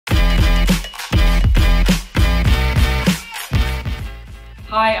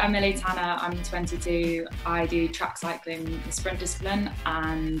Hi, I'm Millie Tanner, I'm 22. I do track cycling, the sprint discipline,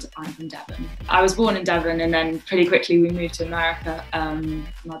 and I'm from Devon. I was born in Devon and then pretty quickly we moved to America.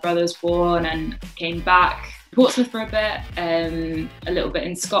 My brother was born and came back. Portsmouth for a bit, a little bit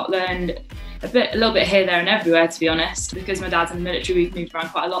in Scotland, a little bit here, there and everywhere, to be honest. Because my dad's in the military, we've moved around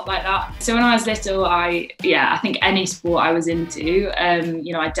quite a lot like that. So when I was little, I think any sport I was into,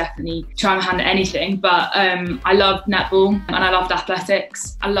 I definitely try my hand at anything, but I loved netball and I loved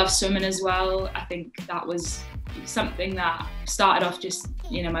athletics. I loved swimming as well. I think that was something that started off just,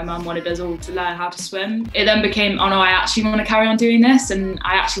 my mum wanted us all to learn how to swim. It then became, oh no, I actually want to carry on doing this and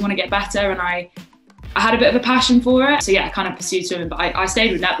I actually want to get better, and I had a bit of a passion for it. So yeah, I kind of pursued swimming, but I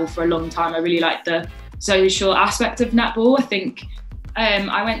stayed with netball for a long time. I really liked the social aspect of netball. I think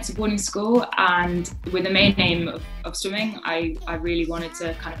I went to boarding school and with the main aim of swimming, I really wanted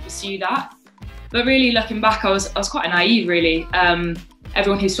to kind of pursue that. But really looking back, I was quite naive really.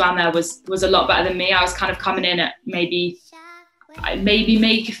 Everyone who swam there was a lot better than me. I was kind of coming in at maybe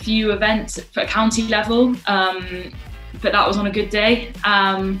make a few events at county level, but that was on a good day.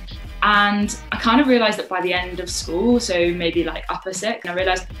 And I kind of realised that by the end of school, so maybe like upper sixth, I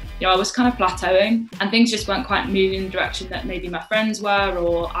realised, I was kind of plateauing and things just weren't quite moving in the direction that maybe my friends were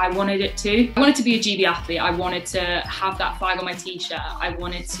or I wanted it to. I wanted to be a GB athlete. I wanted to have that flag on my t-shirt. I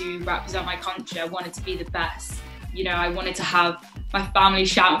wanted to represent my country. I wanted to be the best. I wanted to have my family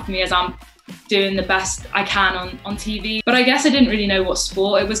shouting for me as I'm doing the best I can on TV. But I guess I didn't really know what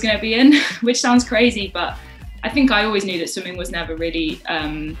sport it was going to be in, which sounds crazy, but I think I always knew that swimming was never really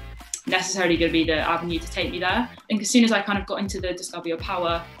necessarily going to be the avenue to take me there. I think as soon as I kind of got into the Discover Your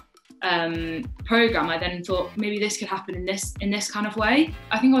Power program, I then thought maybe this could happen in this kind of way.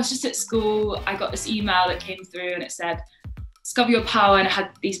 I think I was just at school, I got this email that came through and it said Discover Your Power, and it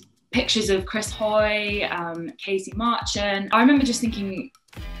had these pictures of Chris Hoy, Casey Marchant. I remember just thinking,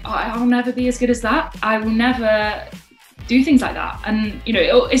 I'll never be as good as that. I will never do things like that. And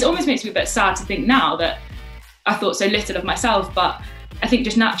it almost makes me a bit sad to think now that I thought so little of myself, but I think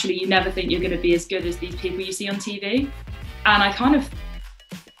just naturally you never think you're going to be as good as these people you see on TV. And I kind of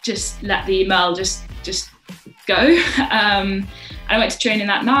just let the email just go. And I went to training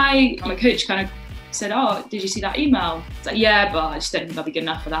that night. My coach kind of said, oh, did you see that email? It's like, yeah, but I just don't think I'll be good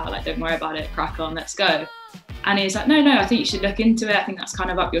enough for that. Like, don't worry about it, crack on, let's go. And he was like, no, I think you should look into it. I think that's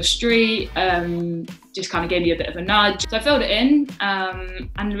kind of up your street. Just kind of gave me a bit of a nudge. So I filled it in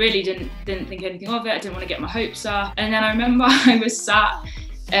and really didn't think anything of it. I didn't want to get my hopes up. And then I remember I was sat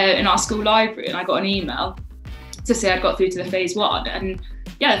in our school library and I got an email to say I'd got through to the phase 1. And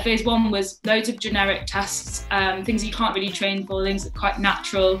yeah, the phase 1 was loads of generic tests, things you can't really train for, things that are quite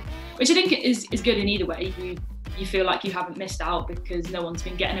natural, which I think is good in either way. You feel like you haven't missed out because no one's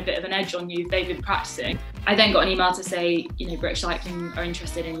been getting a bit of an edge on you if they've been practicing. I then got an email to say, British Cycling are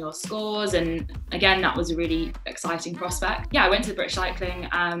interested in your scores, and again, that was a really exciting prospect. Yeah, I went to the British Cycling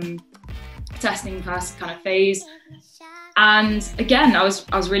testing first kind of phase, and again, I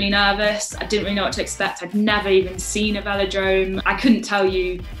was really nervous. I didn't really know what to expect. I'd never even seen a velodrome. I couldn't tell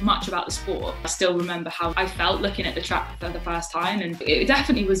you much about the sport. I still remember how I felt looking at the track for the first time, and it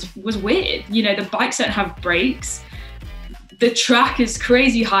definitely was weird. The bikes don't have brakes. The track is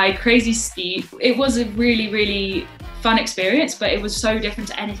crazy high, crazy steep. It was a really, really fun experience, but it was so different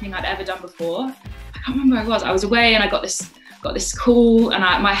to anything I'd ever done before. I can't remember where I was. I was away and I got this call, and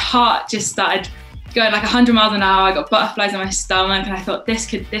my heart just started going like 100 miles an hour. I got butterflies in my stomach and I thought this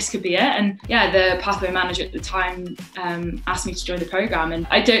could be it. And yeah, the pathway manager at the time asked me to join the program, and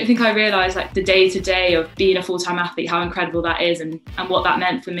I don't think I realised like the day-to-day of being a full-time athlete, how incredible that is and what that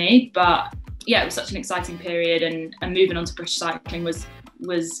meant for me. But yeah, it was such an exciting period, and moving on to British Cycling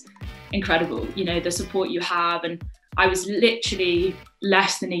was incredible. The support you have, and I was literally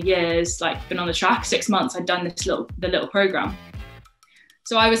less than a year's been on the track. 6 months I'd done the little program.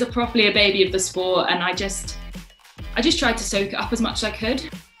 So I was properly a baby of the sport, and I just tried to soak it up as much as I could.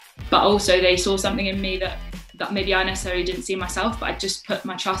 But also they saw something in me that maybe I necessarily didn't see myself, but I just put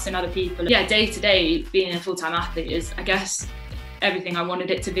my trust in other people. Yeah, day to day, being a full-time athlete is, I guess, everything I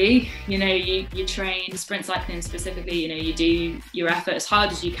wanted it to be. You train sprint cycling specifically, you do your effort as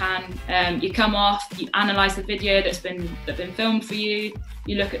hard as you can. You come off, you analyse the video that's been filmed for you,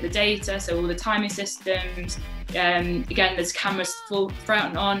 you look at the data, so all the timing systems. Again, there's cameras full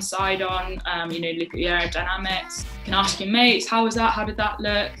front on, side on, look at your aerodynamics. You can ask your mates, how was that, how did that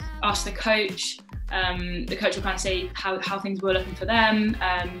look? Ask the coach. The coach will kind of say how things were looking for them.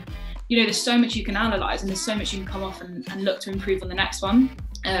 There's so much you can analyse, and there's so much you can come off and look to improve on the next one.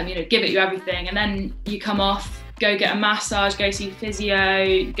 Give it you everything, and then you come off go get a massage, go see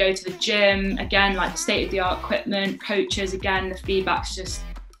physio, go to the gym, again, like state-of-the-art equipment, coaches, again, the feedback's just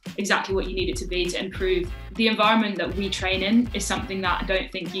exactly what you need it to be to improve. The environment that we train in is something that I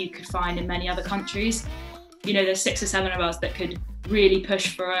don't think you could find in many other countries. You know, there's 6 or 7 of us that could really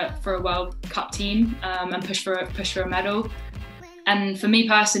push for a World Cup team and push for a medal. And for me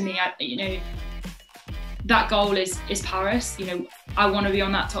personally, you know, that goal is Paris. You know, I want to be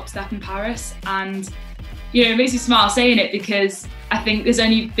on that top step in Paris, and you know, it makes me smile saying it because I think there's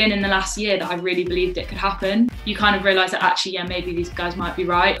only been in the last year that I really believed it could happen. You kind of realise that actually, yeah, maybe these guys might be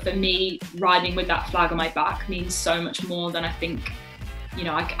right. For me, riding with that flag on my back means so much more than I think, you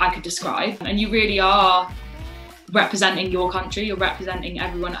know, I could describe. And you really are representing your country, you're representing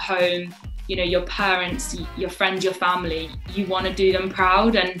everyone at home, you know, your parents, your friends, your family. You want to do them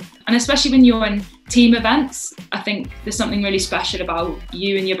proud, and especially when you're in team events, I think there's something really special about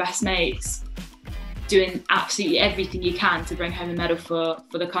you and your best mates doing absolutely everything you can to bring home a medal for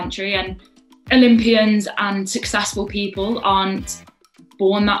the country. And Olympians and successful people aren't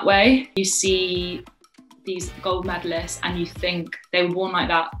born that way. You see these gold medalists and you think they were born like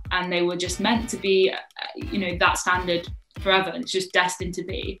that and they were just meant to be, you know, that standard forever. It's just destined to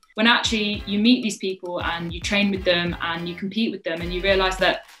be. When actually you meet these people and you train with them and you compete with them and you realise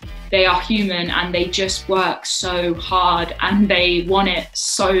that they are human and they just work so hard and they want it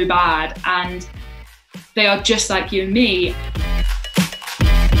so bad and they are just like you and me.